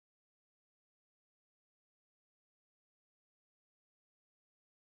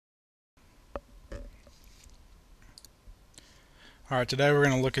Alright, today we're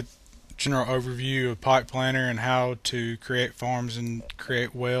going to look at general overview of Pipeplanner and how to create farms and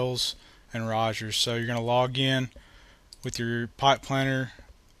create wells and risers. So you're going to log in with your Pipeplanner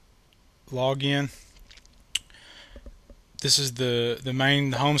login. This is the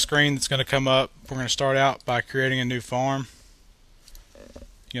main home screen that's going to come up. We're going to start out by creating a new farm.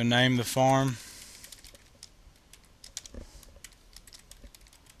 You'll name the farm.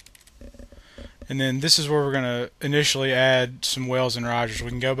 And then this is where we're going to initially add some wells and risers. We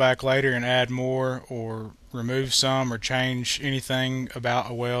can go back later and add more or remove some or change anything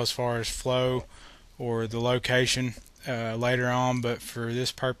about a well as far as flow or the location later on, but for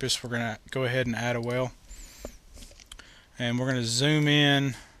this purpose we're going to go ahead and add a well. And we're going to zoom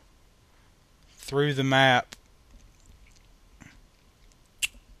in through the map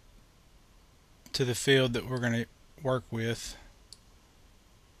to the field that we're going to work with.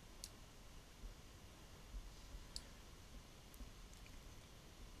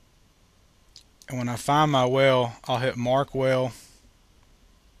 And when I find my well, I'll hit mark well.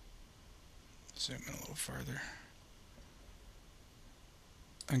 Zoom in a little further.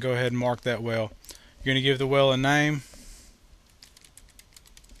 And go ahead and mark that well. You're going to give the well a name.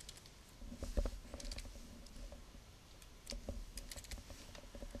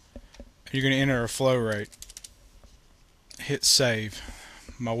 You're going to enter a flow rate. Hit save.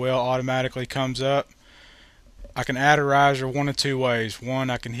 My well automatically comes up. I can add a riser one of two ways. One,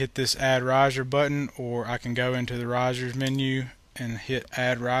 I can hit this add riser button, or I can go into the risers menu and hit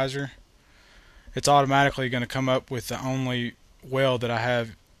add riser. It's automatically going to come up with the only well that I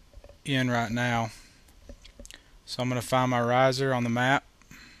have in right now. So I'm going to find my riser on the map,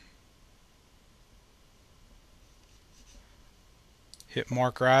 hit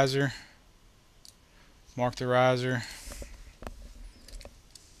mark riser, mark the riser.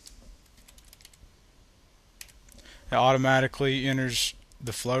 It automatically enters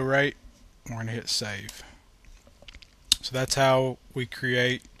the flow rate. We're going to hit save. So that's how we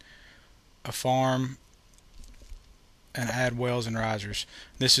create a farm and add wells and risers.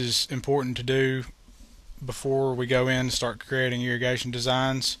 This is important to do before we go in and start creating irrigation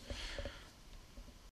designs.